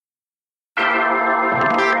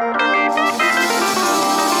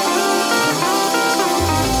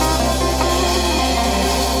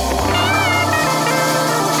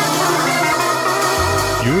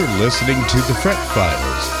listening to The Fret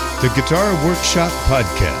Files, the Guitar Workshop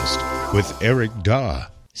podcast with Eric Daw.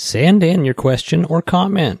 Send in your question or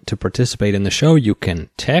comment. To participate in the show, you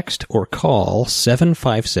can text or call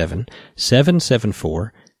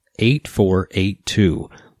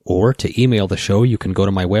 757-774-8482. Or to email the show, you can go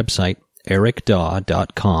to my website,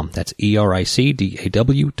 ericdaw.com. That's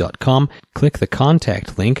ericdaw.com. Click the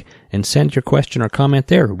contact link and send your question or comment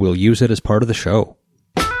there. We'll use it as part of the show.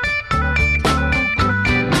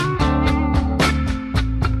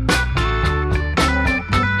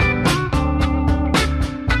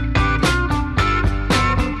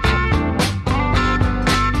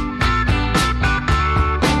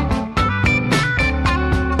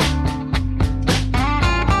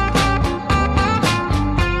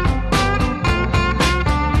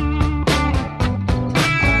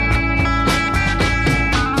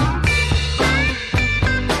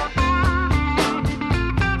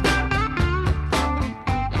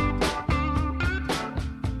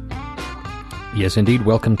 Yes, indeed.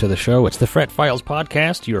 Welcome to the show. It's the Fret Files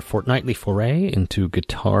podcast, your fortnightly foray into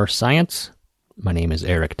guitar science. My name is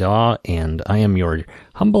Eric Daw, and I am your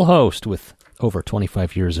humble host with over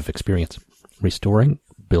 25 years of experience restoring,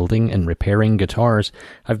 building, and repairing guitars.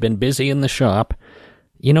 I've been busy in the shop.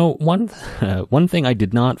 You know, one thing I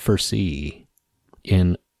did not foresee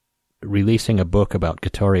in releasing a book about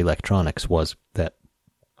guitar electronics was that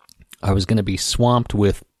I was going to be swamped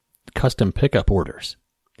with custom pickup orders.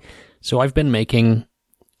 So I've been making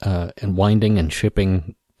and winding and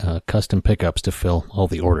shipping custom pickups to fill all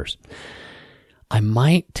the orders. I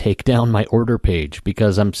might take down my order page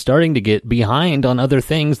because I'm starting to get behind on other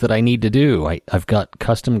things that I need to do. I've got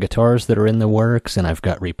custom guitars that are in the works, and I've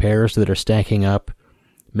got repairs that are stacking up.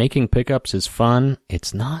 Making pickups is fun.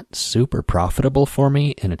 It's not super profitable for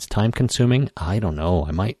me, and it's time consuming. I don't know.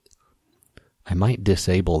 I might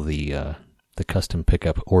disable the custom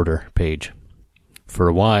pickup order page. For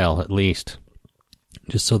a while, at least,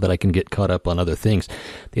 just so that I can get caught up on other things.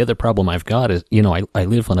 The other problem I've got is, I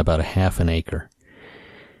live on about a half an acre.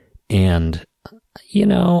 And,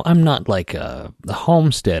 I'm not like a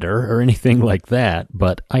homesteader or anything like that,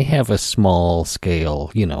 but I have a small scale,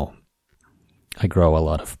 I grow a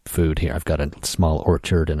lot of food here. I've got a small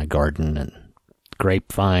orchard and a garden and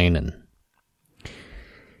grapevine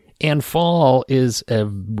and fall is a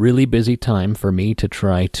really busy time for me to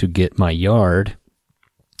try to get my yard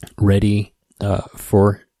ready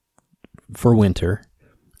for winter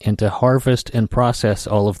and to harvest and process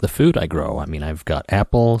all of the food I grow. I mean, I've got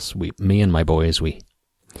apples. Me and my boys, we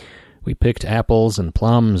picked apples and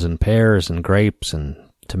plums and pears and grapes and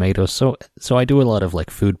tomatoes. So I do a lot of like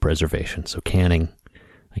food preservation. So canning.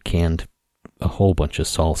 I canned a whole bunch of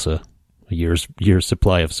salsa, a year's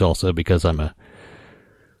supply of salsa because I'm a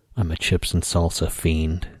chips and salsa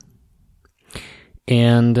fiend.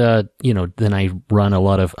 And, then I run a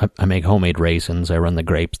lot of, I make homemade raisins. I run the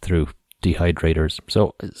grapes through dehydrators.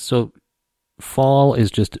 So fall is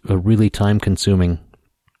just a really time-consuming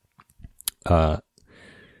time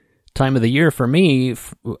of the year for me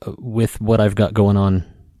with what I've got going on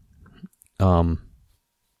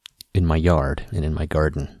in my yard and in my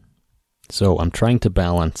garden. So I'm trying to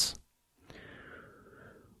balance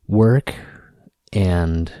work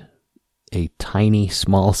and a tiny,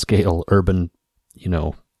 small-scale urban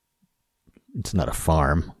it's not a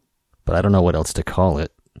farm, but I don't know what else to call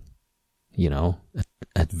it. A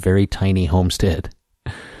very tiny homestead.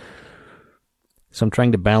 So I'm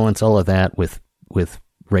trying to balance all of that with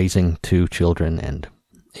raising 2 children and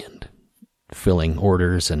filling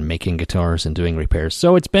orders and making guitars and doing repairs.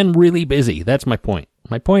 So it's been really busy. That's my point.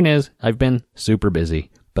 My point is I've been super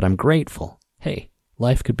busy, but I'm grateful. Hey,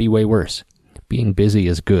 life could be way worse. Being busy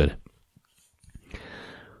is good.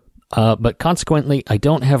 But consequently, I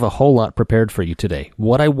don't have a whole lot prepared for you today.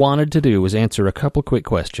 What I wanted to do was answer a couple quick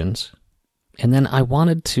questions, and then I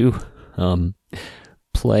wanted to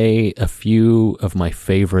play a few of my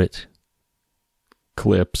favorite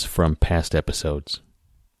clips from past episodes.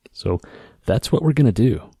 So that's what we're going to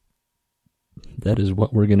do. That is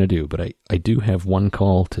what we're going to do. But I do have one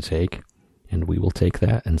call to take, and we will take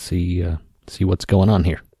that and see what's going on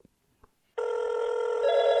here.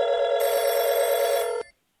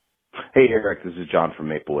 Hey, Eric, this is John from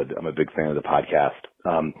Maplewood. I'm a big fan of the podcast.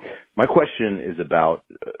 My question is about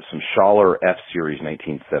some Schaller F-Series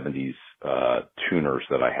 1970s tuners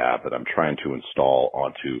that I have that I'm trying to install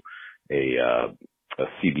onto a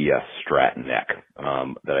CBS Strat neck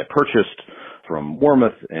that I purchased from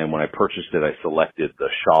Warmoth, and when I purchased it, I selected the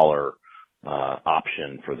Schaller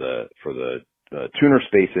option for the tuner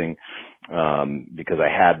spacing, because I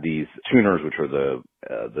had these tuners, which are the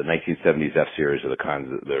 1970s F series, are the kinds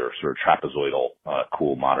that they're sort of trapezoidal,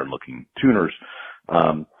 cool, modern-looking tuners.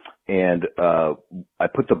 And I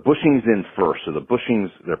put the bushings in first. So the bushings,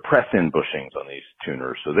 they're press-in bushings on these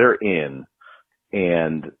tuners, so they're in.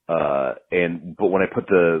 But when I put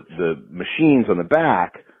the machines on the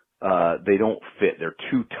back, they don't fit. They're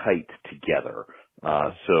too tight together.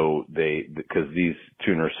 Because these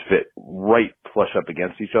tuners fit right flush up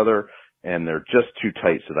against each other, and they're just too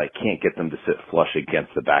tight so that I can't get them to sit flush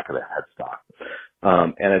against the back of the headstock.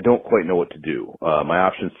 And I don't quite know what to do. My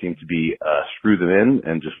options seem to be, screw them in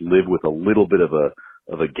and just live with a little bit of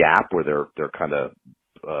a gap where they're kind of,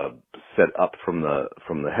 set up from the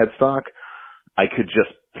headstock. I could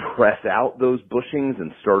just press out those bushings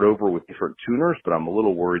and start over with different tuners, but I'm a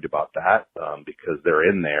little worried about that, because they're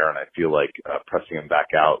in there, and I feel like, pressing them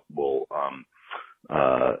back out will,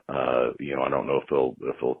 I don't know if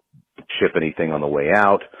they'll chip anything on the way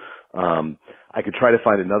out. I could try to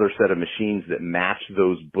find another set of machines that match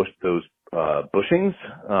those bushings,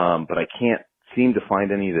 but I can't seem to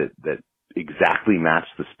find any that exactly match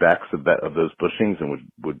the specs of those bushings and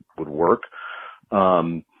would work.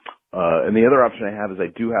 And the other option I have is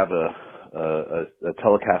I do have a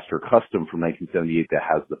Telecaster Custom from 1978 that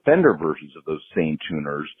has the Fender versions of those same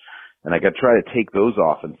tuners, and I could try to take those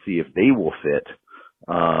off and see if they will fit.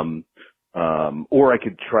 Or I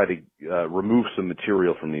could try to remove some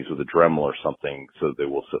material from these with a Dremel or something so that they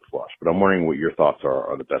will sit flush. But I'm wondering what your thoughts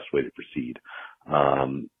are on the best way to proceed.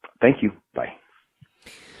 Thank you. Bye.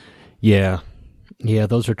 Yeah,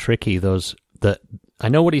 those are tricky. I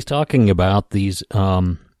know what he's talking about. These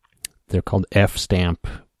they're called F-stamp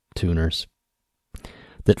tuners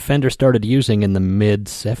that Fender started using in the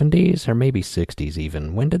mid-70s or maybe 60s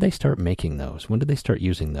even. When did they start making those? When did they start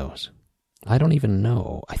using those? I don't even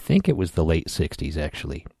know. I think it was the late 60s,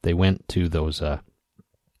 actually. They went to those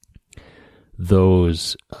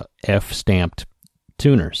F-stamped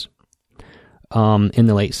tuners in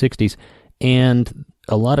the late 60s. And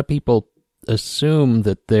a lot of people assume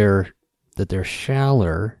that they're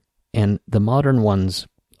Schaller, and the modern ones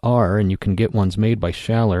are, and you can get ones made by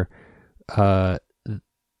Schaller.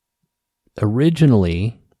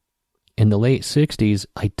 Originally, in the late 60s,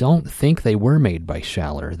 I don't think they were made by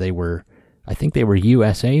Schaller. I think they were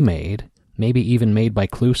USA made, maybe even made by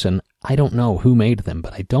Kluson. I don't know who made them,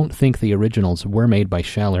 but I don't think the originals were made by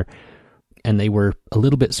Schaller, and they were a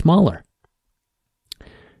little bit smaller.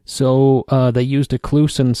 So they used a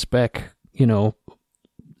Kluson spec,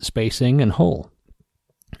 spacing and hole.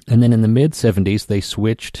 And then in the mid-70s, they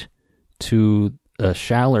switched to a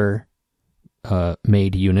Schaller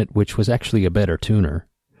made unit, which was actually a better tuner.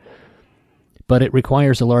 But it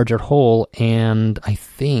requires a larger hole, and I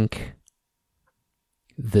think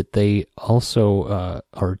that they also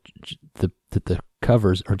that the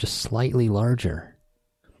covers are just slightly larger.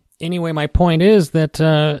 Anyway, my point is that,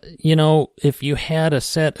 if you had a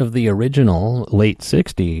set of the original late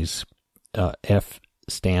 60s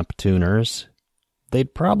F-stamp tuners,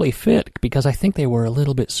 they'd probably fit, because I think they were a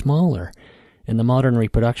little bit smaller. And the modern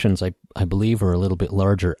reproductions, I believe, are a little bit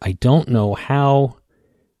larger. I don't know how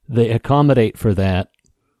they accommodate for that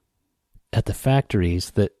at the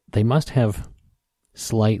factories. That they must have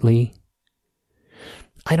slightly...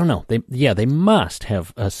 I don't know. They must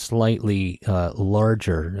have a slightly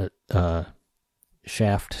larger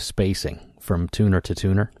shaft spacing from tuner to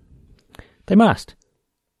tuner. They must.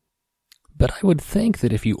 But I would think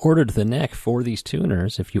that if you ordered the neck for these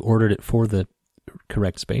tuners, if you ordered it for the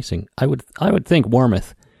correct spacing, I would think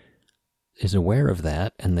Warmoth is aware of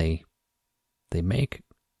that, and they make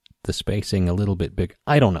the spacing a little bit big.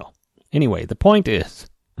 I don't know. Anyway, the point is,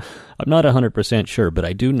 I'm not 100% sure, but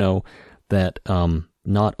I do know that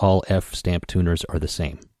not all F-stamp tuners are the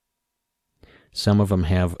same. Some of them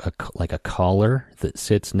have a collar that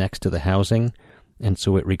sits next to the housing, and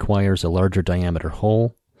so it requires a larger diameter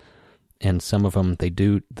hole. And some of them, they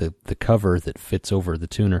do, the cover that fits over the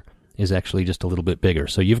tuner is actually just a little bit bigger.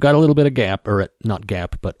 So you've got a little bit of gap, or not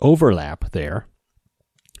gap, but overlap there,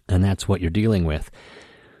 and that's what you're dealing with.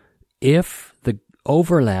 If the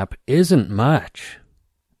overlap isn't much,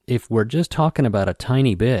 if we're just talking about a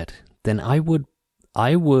tiny bit, then I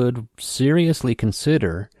would seriously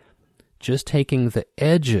consider just taking the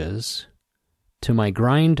edges to my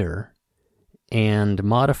grinder and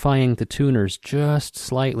modifying the tuners just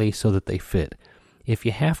slightly so that they fit. If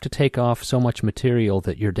you have to take off so much material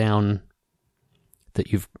that you're down, that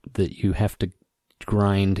you have to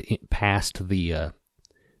grind past the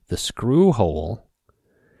screw hole,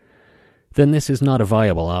 then this is not a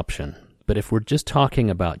viable option. But if we're just talking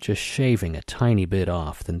about just shaving a tiny bit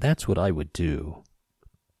off, then that's what I would do.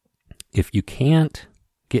 if you can't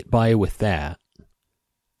get by with that,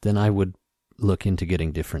 then I would look into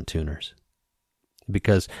getting different tuners.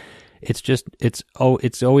 Because it's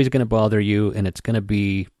always going to bother you, and it's going to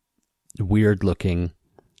be weird looking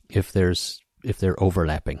if they're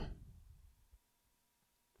overlapping.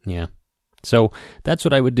 Yeah. So that's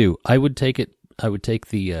what I would do. I would take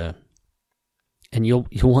the and you'll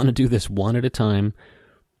want to do this one at a time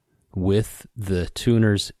with the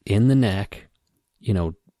tuners in the neck,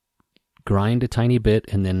 grind a tiny bit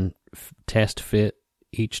and then test fit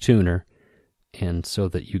each tuner, and so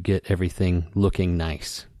that you get everything looking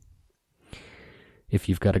nice. If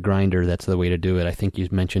you've got a grinder, that's the way to do it. I think you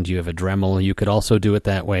mentioned you have a Dremel. You could also do it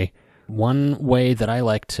that way. One way that I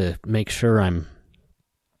like to make sure I'm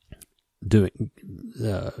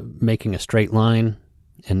making a straight line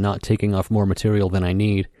and not taking off more material than I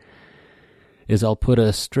need is I'll put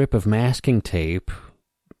a strip of masking tape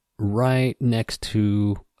right next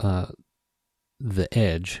to the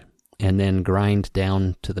edge and then grind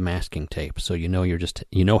down to the masking tape, so you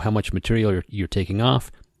know how much material you're taking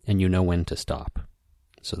off and you know when to stop.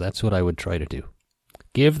 So that's what I would try to do.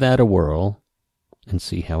 Give that a whirl and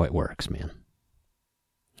see how it works, man.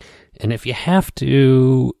 And if you have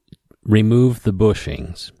to remove the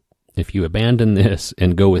bushings, if you abandon this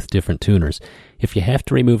and go with different tuners, if you have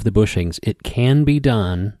to remove the bushings, it can be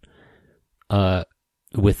done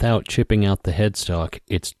without chipping out the headstock.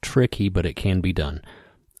 It's tricky, but it can be done.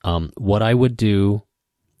 What I would do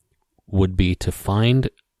would be to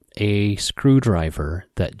find a screwdriver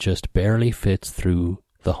that just barely fits through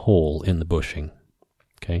the hole in the bushing.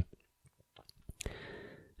 Okay?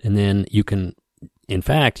 And then you can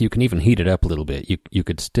even heat it up a little bit. You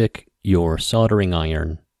could stick your soldering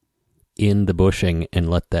iron in the bushing and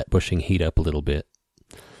let that bushing heat up a little bit.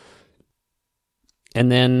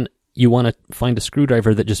 And then you want to find a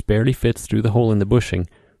screwdriver that just barely fits through the hole in the bushing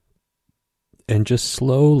and just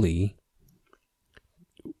slowly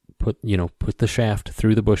put the shaft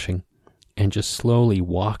through the bushing and just slowly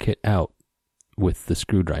walk it out with the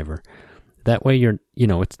screwdriver. That way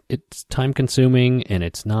it's time consuming and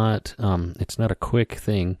it's not a quick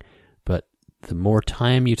thing, but the more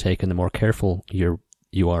time you take and the more careful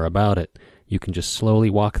you are about it, you can just slowly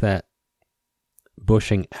walk that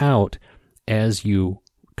bushing out as you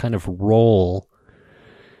kind of roll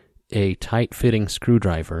a tight-fitting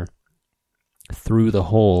screwdriver through the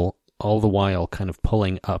hole, all the while kind of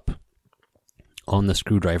pulling up on the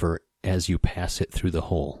screwdriver as you pass it through the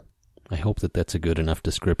hole. I hope that that's a good enough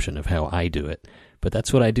description of how I do it, but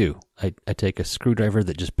that's what I do. I take a screwdriver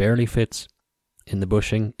that just barely fits in the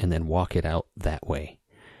bushing and then walk it out that way.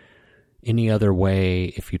 Any other way,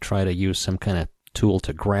 if you try to use some kind of tool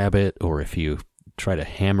to grab it, or if you try to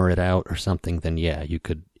hammer it out or something, then yeah, you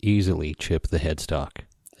could easily chip the headstock,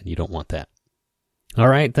 and you don't want that. All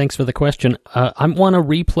right, thanks for the question. I want to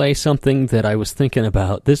replay something that I was thinking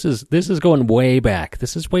about. This is going way back.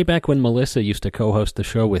 This is way back when Melissa used to co-host the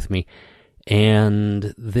show with me,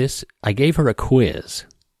 and I gave her a quiz,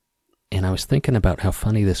 and I was thinking about how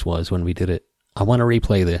funny this was when we did it. I want to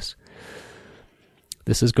replay this.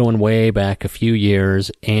 This is going way back a few years,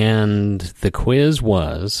 and the quiz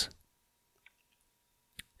was,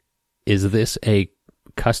 is this a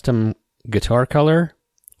custom guitar color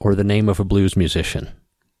or the name of a blues musician?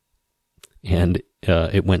 And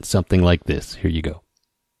it went something like this. Here you go.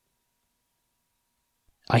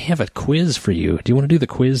 I have a quiz for you. Do you want to do the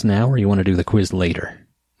quiz now, or you want to do the quiz later?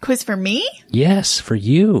 Quiz for me? Yes, for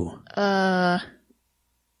you.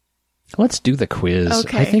 Let's do the quiz.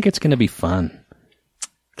 Okay. I think it's going to be fun.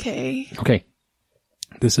 Okay.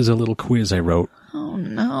 This is a little quiz I wrote. Oh,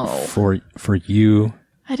 no. For you.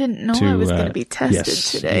 I didn't know I was going to be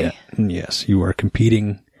tested today. Yes, you are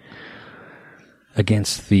competing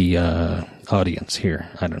against the audience here.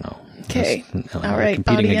 I don't know. Okay. All right,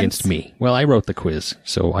 competing audience. against me. Well, I wrote the quiz,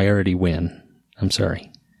 so I already win. I'm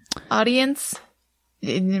sorry. Audience,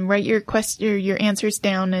 write your answers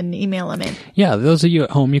down and email them in. Yeah, those of you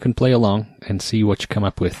at home, you can play along and see what you come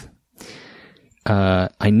up with.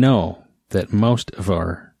 I know that most of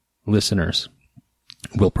our listeners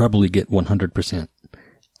will probably get 100%.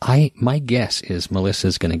 My guess is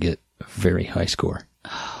Melissa's going to get a very high score.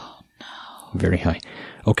 Oh, no. Very high.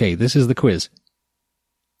 Okay, this is the quiz.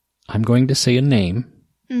 I'm going to say a name,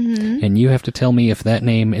 and you have to tell me if that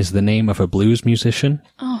name is the name of a blues musician.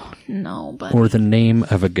 Oh, no, but... or the name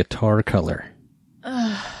of a guitar color.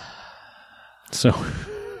 So,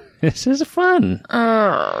 this is fun.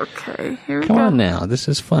 Oh, okay. Here we go. Come on now, this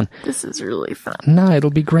is fun. This is really fun. No,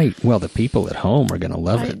 it'll be great. Well, the people at home are going to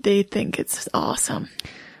love it. They think it's awesome.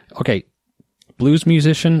 Okay, blues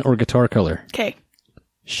musician or guitar color? Okay.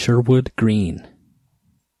 Sherwood Green.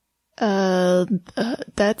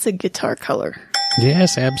 That's a guitar color.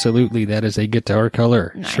 Yes, absolutely. That is a guitar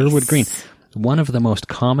color. Nice. Sherwood Green. One of the most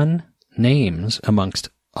common names amongst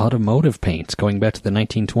automotive paints going back to the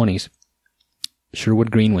 1920s.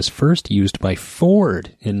 Sherwood Green was first used by Ford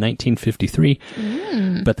in 1953,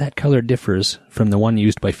 but that color differs from the one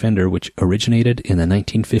used by Fender, which originated in the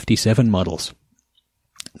 1957 models.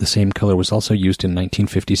 The same color was also used in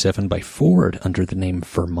 1957 by Ford under the name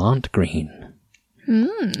Vermont Green.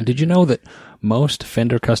 Did you know that most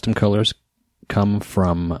Fender custom colors come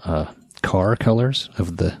from car colors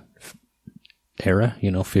of the era,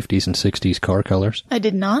 50s and 60s car colors? I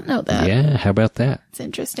did not know that. Yeah, how about that? It's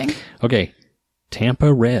interesting. Okay,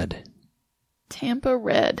 Tampa Red. Tampa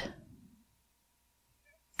Red.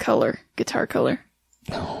 Color. Guitar color.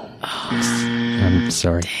 I'm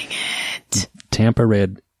sorry. Dang it. Tampa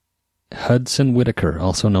Red. Hudson Whitaker,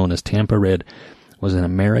 also known as Tampa Red, was an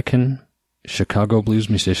American Chicago blues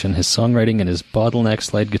musician. His songwriting and his bottleneck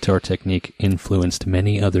slide guitar technique influenced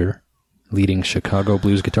many other leading Chicago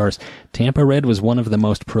blues guitarists. Tampa Red was one of the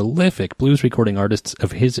most prolific blues recording artists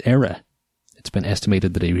of his era. It's been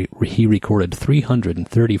estimated that he recorded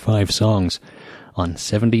 335 songs on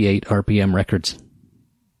 78 RPM records.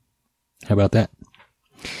 How about that?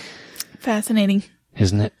 Fascinating.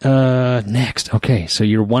 Isn't it? Next. Okay, so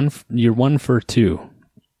you're one for two.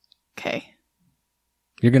 Okay.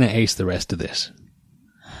 You're going to ace the rest of this.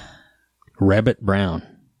 Rabbit Brown.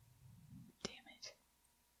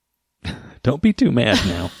 Damn it. Don't be too mad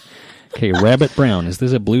now. Okay, Rabbit Brown. Is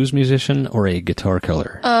this a blues musician or a guitar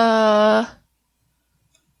color? I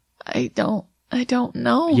don't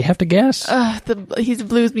know. You have to guess. He's a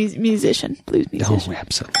blues musician. Blues musician. Oh,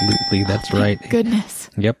 absolutely. That's right. Goodness.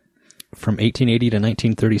 Yep. From 1880 to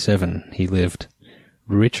 1937, he lived.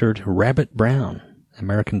 Richard Rabbit Brown,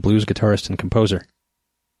 American blues guitarist and composer.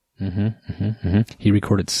 He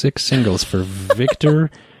recorded 6 singles for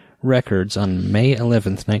Victor Records on May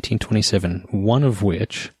 11th, 1927, one of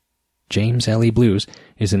which, James Alley Blues,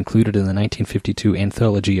 is included in the 1952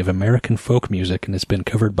 Anthology of American Folk Music and has been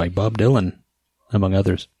covered by Bob Dylan, among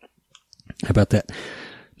others. How about that?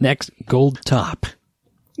 Next, Gold Top.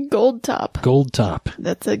 Gold Top. Gold Top.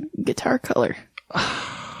 That's a guitar color.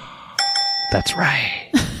 That's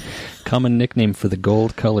right. Common nickname for the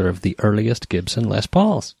gold color of the earliest Gibson Les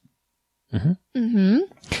Pauls. I knew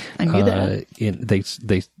that. In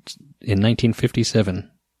 1957,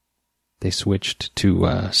 they switched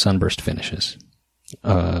to sunburst finishes.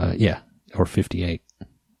 Or 58.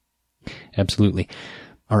 Absolutely.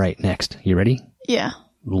 All right, next. You ready? Yeah.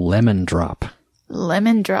 Lemon Drop.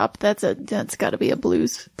 Lemon Drop. That's got to be a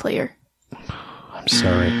blues player. I'm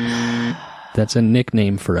sorry. That's a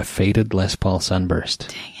nickname for a faded Les Paul sunburst.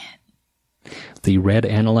 Dang it. The red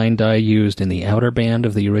aniline dye used in the outer band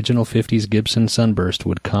of the original 50s Gibson sunburst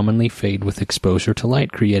would commonly fade with exposure to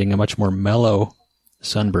light, creating a much more mellow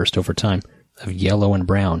sunburst over time of yellow and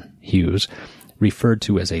brown hues, referred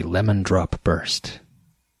to as a lemon drop burst.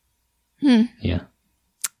 Yeah.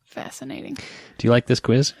 Fascinating. Do you like this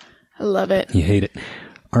quiz? I love it. You hate it.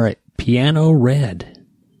 All right. Piano Red.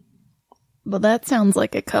 Well, that sounds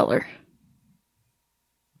like a color.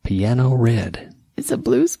 Piano Red. It's a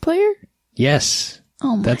blues player? Yes.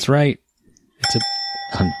 Oh my. That's right. It's a.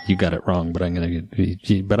 You got it wrong, but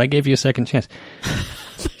but I gave you a second chance.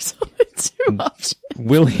 There's only 2 options.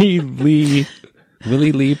 Willie Lee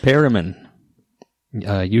Perriman,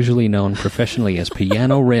 usually known professionally as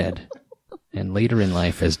Piano Red, and later in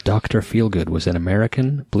life as Dr. Feelgood, was an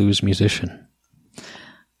American blues musician.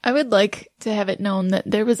 I would like to have it known that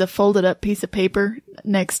there was a folded up piece of paper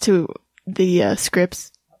next to the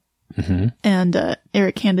scripts. Mm-hmm. And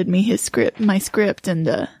Eric handed me my script,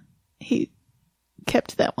 and he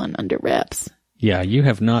kept that one under wraps. Yeah, you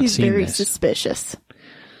have not He's seen very this. suspicious.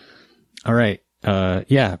 All right.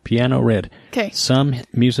 Piano Red. Okay. Some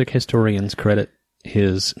music historians credit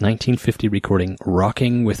his 1950 recording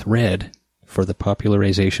Rocking with Red for the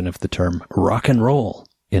popularization of the term rock and roll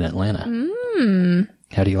in Atlanta.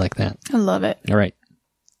 How do you like that? I love it. All right.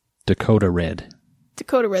 Dakota Red.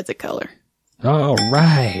 Dakota Red's a color. All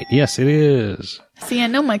right. Yes, it is. See, I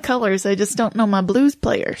know my colors. I just don't know my blues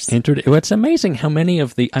players. It's amazing how many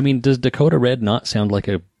of does Dakota Red not sound like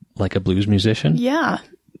a blues musician? Yeah.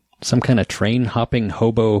 Some kind of train hopping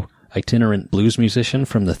hobo itinerant blues musician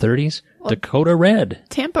from the 30s? Well, Dakota Red.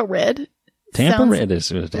 Tampa Red. Tampa Red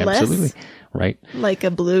is absolutely right. Like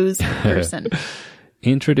a blues person.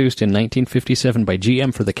 Introduced in 1957 by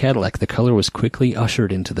GM for the Cadillac, the color was quickly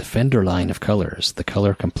ushered into the Fender line of colors. The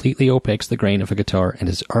color completely opaques the grain of a guitar and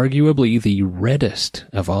is arguably the reddest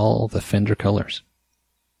of all the Fender colors.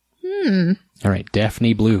 All right,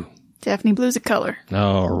 Daphne Blue. Daphne Blue's a color.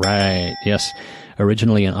 All right. Yes.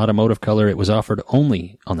 Originally an automotive color, it was offered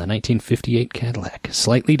only on the 1958 Cadillac.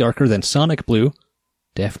 Slightly darker than Sonic Blue,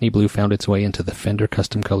 Daphne Blue found its way into the Fender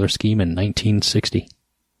custom color scheme in 1960.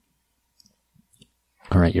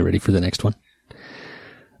 All right, you ready for the next one?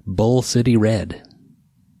 Bull City Red.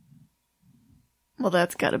 Well,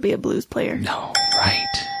 that's got to be a blues player. No,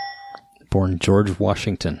 right. Born George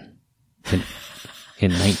Washington in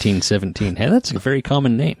 1917. Hey, that's a very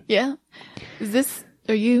common name. Yeah.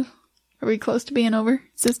 Are we close to being over?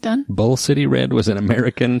 Is this done? Bull City Red was an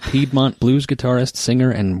American Piedmont blues guitarist,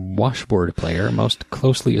 singer, and washboard player, most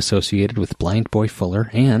closely associated with Blind Boy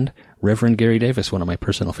Fuller and Reverend Gary Davis, one of my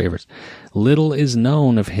personal favorites. Little is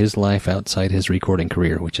known of his life outside his recording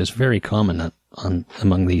career, which is very common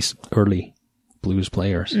among these early blues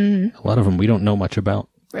players. Mm-hmm. A lot of them we don't know much about.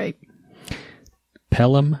 Right.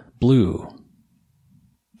 Pelham Blue.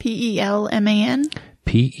 P-E-L-M-A-N?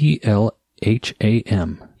 P-E-L-H-A-M.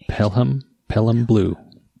 Pelham Blue.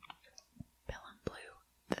 Pelham Blue.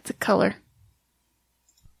 That's a color.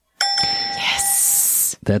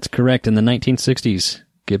 Yes! That's correct. In the 1960s,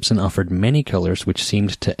 Gibson offered many colors which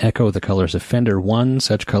seemed to echo the colors of Fender. One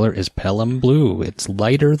such color is Pelham Blue. It's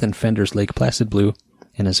lighter than Fender's Lake Placid Blue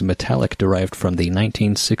and is a metallic derived from the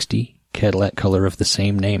 1960 Cadillac color of the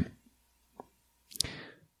same name.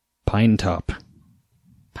 Pine Top.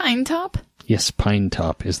 Pine Top? Yes, Pine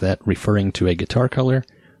Top. Is that referring to a guitar color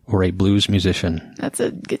or a blues musician? That's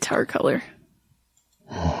a guitar color.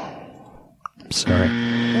 I'm sorry.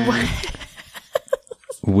 What?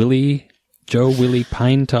 Joe Willie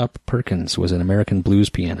Pinetop Perkins was an American blues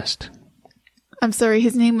pianist. I'm sorry,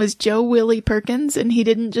 his name was Joe Willie Perkins, and he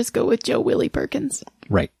didn't just go with Joe Willie Perkins.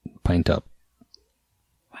 Right, Pinetop.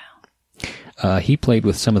 Wow. He played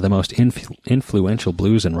with some of the most influential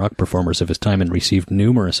blues and rock performers of his time and received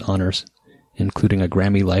numerous honors, including a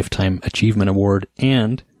Grammy Lifetime Achievement Award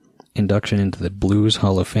and induction into the Blues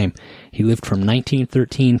Hall of Fame. He lived from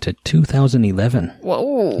 1913 to 2011.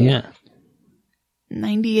 Whoa. Yeah.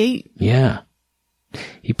 98. Yeah.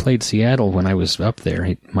 He played Seattle when I was up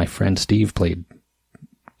there. My friend Steve played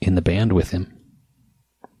in the band with him.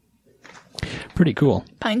 Pretty cool.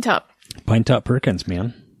 Pinetop Perkins,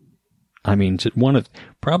 man. I mean, one of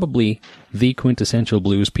probably the quintessential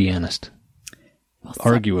blues pianist. Well,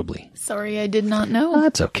 arguably. Sorry, I did not know. Oh,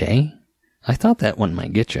 that's okay. I thought that one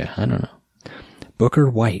might get you. I don't know. Booker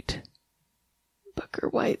White. Booker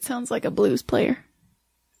White sounds like a blues player.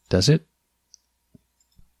 Does it?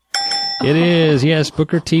 It is, yes.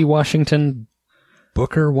 Booker T. Washington.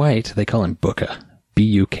 Booker White. They call him Booka.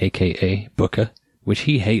 B-U-K-K-A. Booka. Which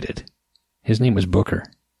he hated. His name was Booker.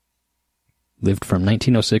 Lived from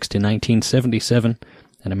 1906 to 1977.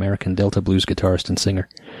 An American Delta blues guitarist and singer.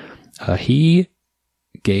 He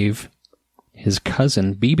gave his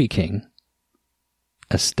cousin, B.B. King,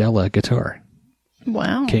 a Stella guitar.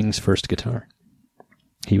 Wow. King's first guitar.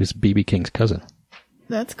 He was B.B. King's cousin.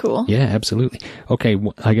 That's cool. Yeah, absolutely. Okay,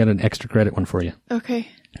 I got an extra credit one for you. Okay.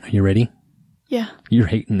 Are you ready? Yeah. You're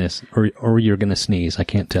hating this, or you're going to sneeze. I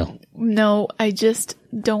can't tell. No, I just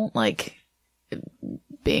don't like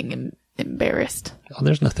being embarrassed. Oh,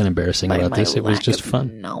 there's nothing embarrassing about this. It was just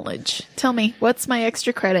fun. Knowledge. Tell me, what's my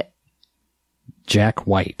extra credit? Jack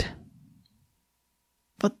White.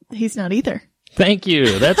 But he's not either. Thank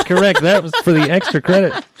you. That's correct. That was for the extra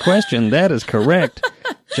credit question. That is correct.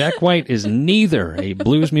 Jack White is neither a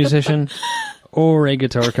blues musician or a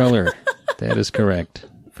guitar color. That is correct.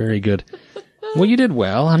 Very good. Well, you did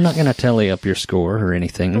well. I'm not going to tally up your score or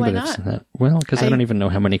anything. Why but not? It's not, well, because I don't even know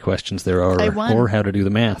how many questions there are or how to do the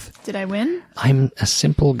math. Did I win? I'm a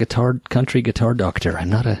simple country guitar doctor. I'm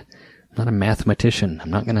not a mathematician.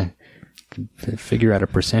 I'm not going to figure out a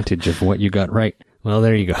percentage of what you got right. Well,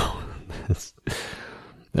 there you go.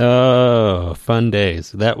 Oh, fun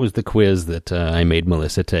days. That was the quiz that I made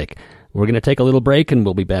Melissa take. We're going to take a little break and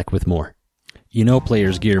we'll be back with more. You know,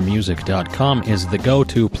 PlayersGearMusic.com is the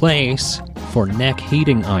go-to place for neck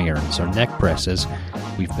heating irons or neck presses.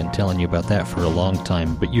 We've been telling you about that for a long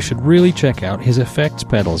time, but you should really check out his effects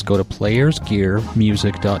pedals. Go to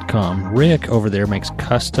PlayersGearMusic.com. Rick over there makes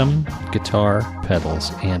custom guitar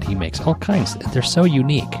pedals, and he makes all kinds. They're so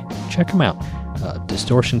unique. Check them out.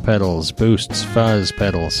 Distortion pedals, boosts, fuzz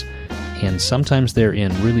pedals, and sometimes they're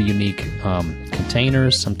in really unique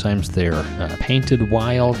containers. Sometimes they're painted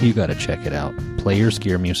wild. You got to check it out.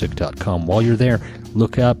 PlayersGearMusic.com. While you're there,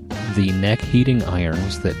 look up the neck heating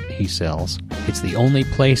irons that he sells. It's the only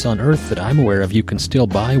place on earth that I'm aware of you can still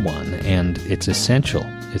buy one, and it's essential.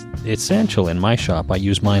 It's essential in my shop. I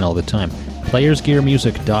use mine all the time.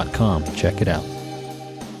 PlayersGearMusic.com. Check it out.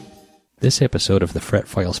 This episode of the Fret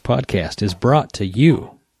Files podcast is brought to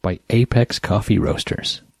you by Apex Coffee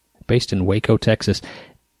Roasters. Based in Waco, Texas,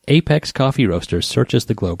 Apex Coffee Roasters searches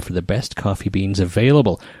the globe for the best coffee beans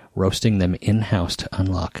available, roasting them in-house to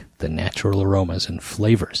unlock the natural aromas and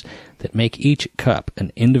flavors that make each cup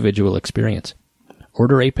an individual experience.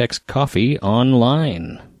 Order Apex Coffee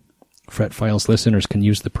online. Fret Files listeners can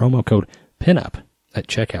use the promo code PINUP at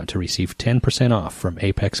checkout to receive 10% off from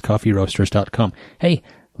ApexCoffeeRoasters.com. Hey,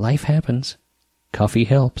 life happens. Coffee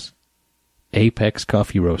helps.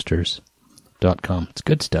 ApexCoffeeRoasters.com. It's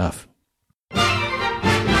good stuff.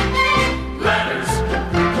 Letters.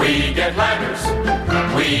 We get letters.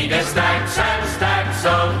 We get stacks and stacks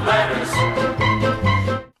of letters.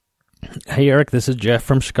 Hey, Eric, this is Jeff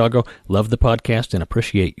from Chicago. Love the podcast and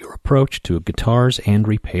appreciate your approach to guitars and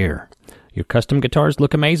repair. Your custom guitars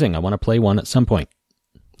look amazing. I want to play one at some point.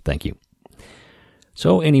 Thank you.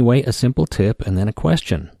 So anyway, a simple tip and then a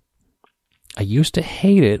question. I used to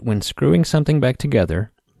hate it when screwing something back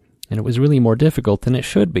together, and it was really more difficult than it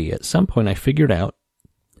should be. At some point I figured out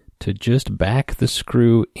to just back the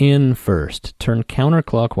screw in first. Turn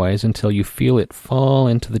counterclockwise until you feel it fall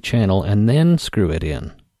into the channel, and then screw it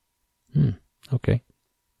in. Okay.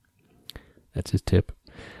 That's his tip.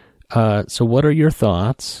 So what are your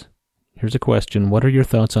thoughts? Here's a question. What are your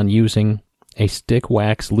thoughts on using a stick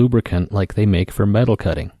wax lubricant like they make for metal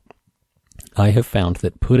cutting? I have found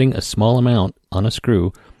that putting a small amount on a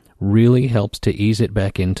screw really helps to ease it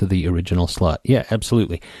back into the original slot. Yeah,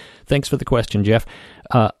 absolutely. Thanks for the question, Jeff.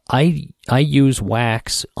 I use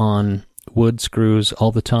wax on wood screws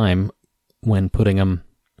all the time when putting them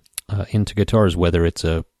into guitars, whether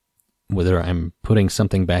I'm putting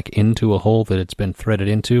something back into a hole that it's been threaded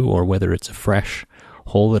into, or whether it's a fresh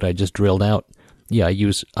hole that I just drilled out. Yeah,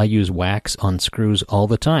 I use wax on screws all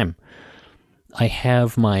the time. I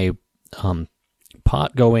have my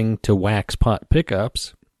pot going to wax pot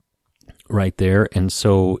pickups right there, and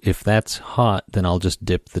so if that's hot, then I'll just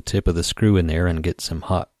dip the tip of the screw in there and get some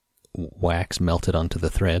hot wax melted onto the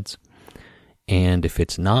threads. And if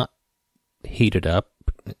it's not heated up,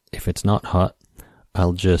 if it's not hot,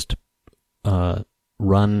 I'll just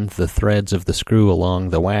run the threads of the screw along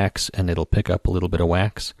the wax, and it'll pick up a little bit of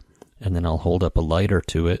wax, and then I'll hold up a lighter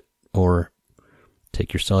to it, or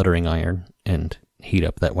take your soldering iron and heat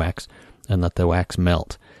up that wax and let the wax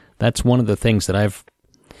melt. That's one of the things that I've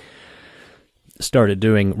started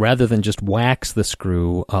doing. Rather than just wax the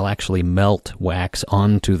screw, I'll actually melt wax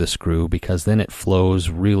onto the screw, because then it flows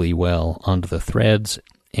really well onto the threads,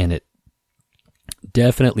 and it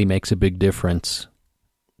definitely makes a big difference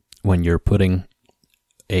when you're putting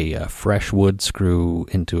a fresh wood screw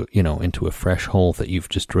into a fresh hole that you've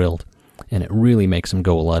just drilled, and it really makes them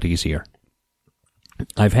go a lot easier.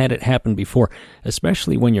 I've had it happen before,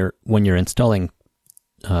 especially when you're installing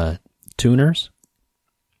tuners,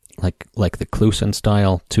 like the Kluson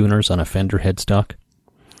style tuners on a Fender headstock.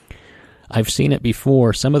 I've seen it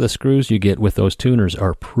before. Some of the screws you get with those tuners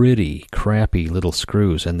are pretty crappy little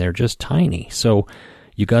screws, and they're just tiny. So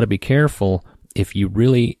you got to be careful. If you're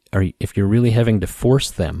really having to force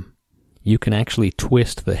them, you can actually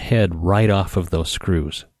twist the head right off of those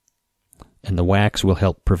screws, and the wax will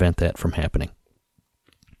help prevent that from happening.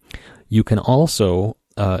 You can also,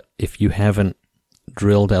 if you haven't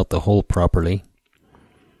drilled out the hole properly,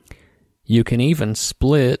 you can even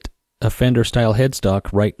split a Fender-style headstock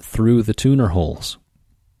right through the tuner holes.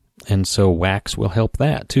 And so wax will help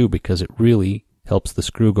that too, because it really helps the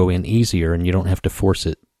screw go in easier, and you don't have to force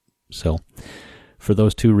it. So for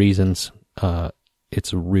those two reasons,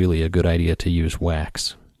 it's really a good idea to use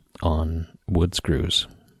wax on wood screws.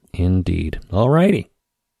 Indeed. Alrighty.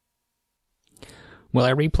 Well,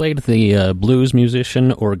 I replayed the blues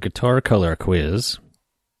musician or guitar color quiz.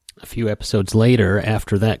 A few episodes later,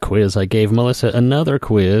 after that quiz, I gave Melissa another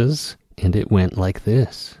quiz, and it went like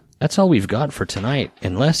this. That's all we've got for tonight,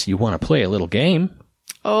 unless you want to play a little game.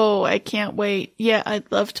 Oh, I can't wait. Yeah, I'd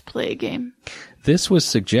love to play a game. This was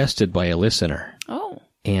suggested by a listener. Oh.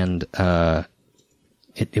 And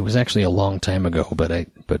it was actually a long time ago, but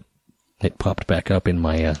it popped back up in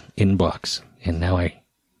my inbox, and now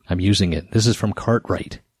I'm using it. This is from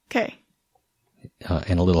Cartwright. Okay.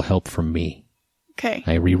 And a little help from me. Okay.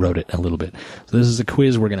 I rewrote it a little bit. So this is a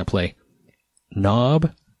quiz we're going to play.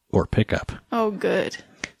 Knob or pickup? Oh, good.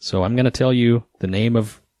 So I'm going to tell you the name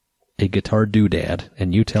of a guitar doodad,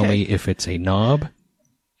 and you tell me if it's a knob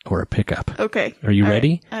or a pickup. Okay. Are you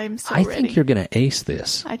ready? Right. I'm so ready. I think you're going to ace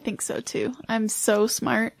this. I think so, too. I'm so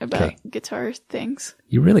smart about guitar things.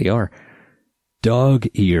 You really are. Dog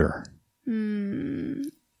ear.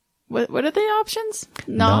 What are the options?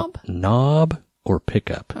 Knob? Knob or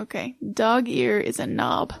pickup. Okay. Dog ear is a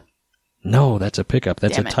knob. No, that's a pickup.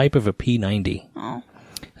 That's Damn a it. type of a P90. Oh.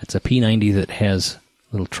 It's a P90 that has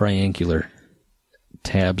little triangular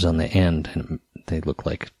tabs on the end, and they look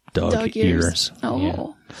like dog ears. Oh.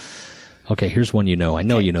 Yeah. Okay, here's one you know. I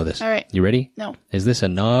know you know this. All right. You ready? No. Is this a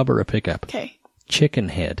knob or a pickup? Okay. Chicken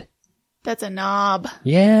head. That's a knob.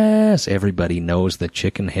 Yes, everybody knows the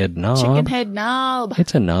chicken head knob. Chicken head knob.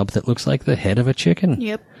 It's a knob that looks like the head of a chicken.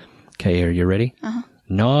 Yep. Okay, are you ready? Uh-huh.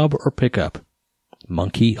 Knob or pickup?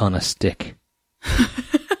 Monkey on a stick.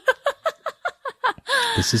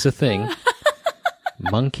 This is a thing.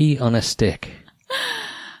 Monkey on a stick.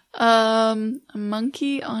 A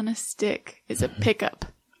monkey on a stick is a pickup.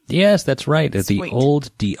 Yes, that's right. The Sweet.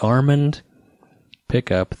 old DeArmond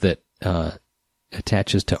pickup that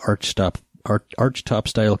attaches to archtop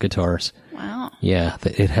style guitars. Wow. Yeah,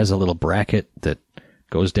 it has a little bracket that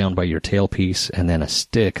goes down by your tailpiece, and then a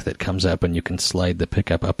stick that comes up, and you can slide the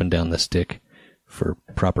pickup up and down the stick for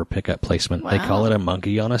proper pickup placement. They Wow. call it a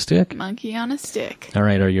monkey on a stick. Monkey on a stick. All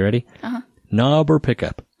right, are you ready? Uh-huh. Knob or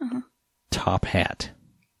pickup? Top hat.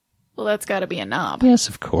 Well, that's got to be a knob. Yes,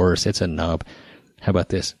 of course, it's a knob. How about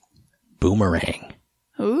this? Boomerang.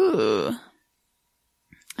 Ooh.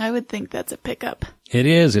 I would think that's a pickup. It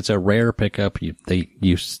is. It's a rare pickup. You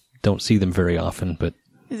don't see them very often, but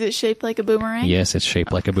Is it shaped like a boomerang? yes, it's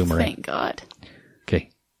shaped like a boomerang. Thank God. Okay.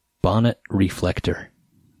 Bonnet reflector.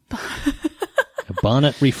 A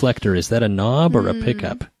bonnet reflector, is that a knob or a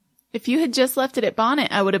pickup? If you had just left it at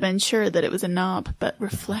bonnet, I would have been sure that it was a knob, but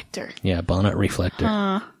reflector. Yeah, bonnet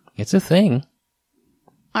reflector. It's a thing.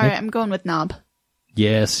 All right, I'm going with knob.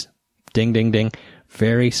 Yes. Ding, ding, ding.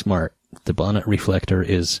 Very smart. The bonnet reflector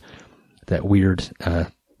is that weird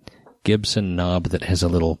Gibson knob that has a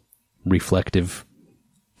little reflective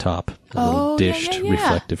top. A little dished yeah.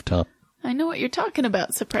 reflective top. I know what you're talking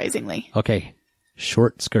about, surprisingly. Okay.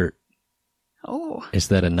 Short skirt. Oh, Is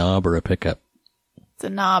that a knob or a pickup? it's a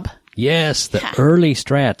knob. Yes, the early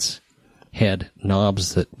Strats had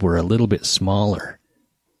knobs that were a little bit smaller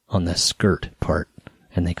on the skirt part,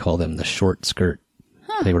 and they call them the short skirt.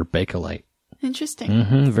 They were Bakelite.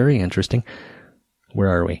 Interesting. Very interesting. Where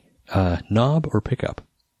are we? Knob or pickup?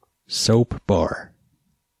 Soap bar.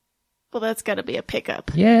 Well, that's got to be a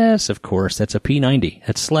pickup. Yes, of course. That's a P90.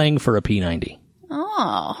 That's slang for a P90.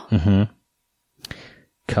 Oh,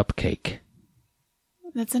 Cupcake.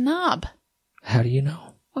 that's a knob. How do you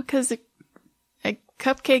know? Well, because a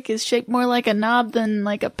cupcake is shaped more like a knob than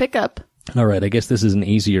like a pickup. All right, I guess this is an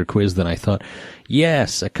easier quiz than I thought.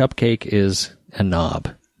 Yes, a cupcake is a knob.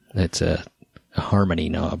 It's a harmony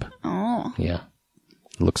knob. Oh, Yeah.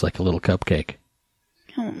 It looks like a little cupcake.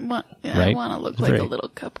 I Right? want to look It's like very- a little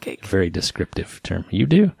cupcake. Very descriptive term. You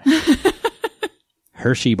do.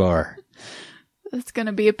 Hershey bar. That's going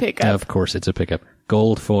to be a pickup. Of course, it's a pickup.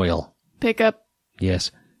 Gold foil. Pickup,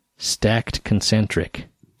 Yes. Stacked concentric.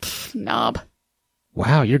 knob.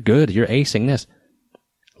 Wow, you're good. You're acing this.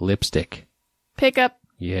 Lipstick. Pickup,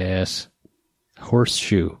 Yes.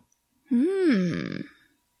 Horseshoe.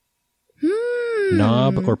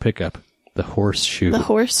 Knob or pickup? The horseshoe. the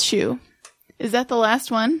horseshoe. Is that the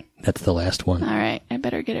last one? That's the last one. All right, I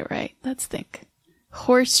better get it right. Let's think.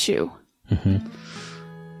 Horseshoe.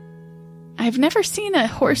 I've never seen a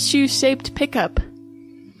horseshoe-shaped pickup.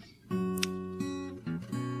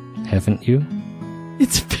 Haven't you?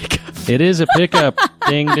 It's a pickup. It is a pickup.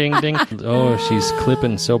 Ding, ding, ding. Oh, she's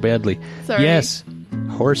clipping so badly. Sorry. Yes.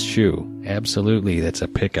 Horseshoe. Absolutely. That's a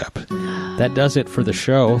pickup. That does it for the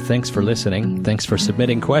show. Thanks for listening. Thanks for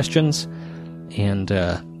submitting questions. And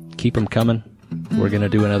keep them coming. We're going to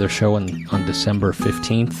do another show on December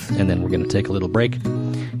 15th, and then we're going to take a little break.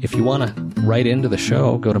 If you want to write into the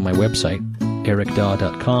show, go to my website,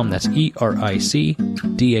 ericdaw.com. That's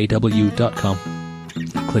ERICDAW.com.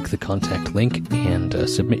 Click the contact link and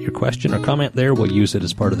submit your question or comment there. We'll use it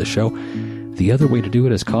as part of the show. The other way to do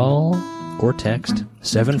it is call or text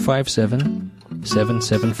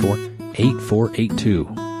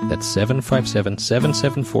 757-774-8482. That's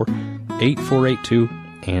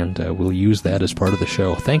 757-774-8482, and we'll use that as part of the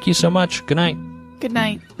show. Thank you so much. Good night. Good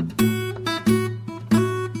night.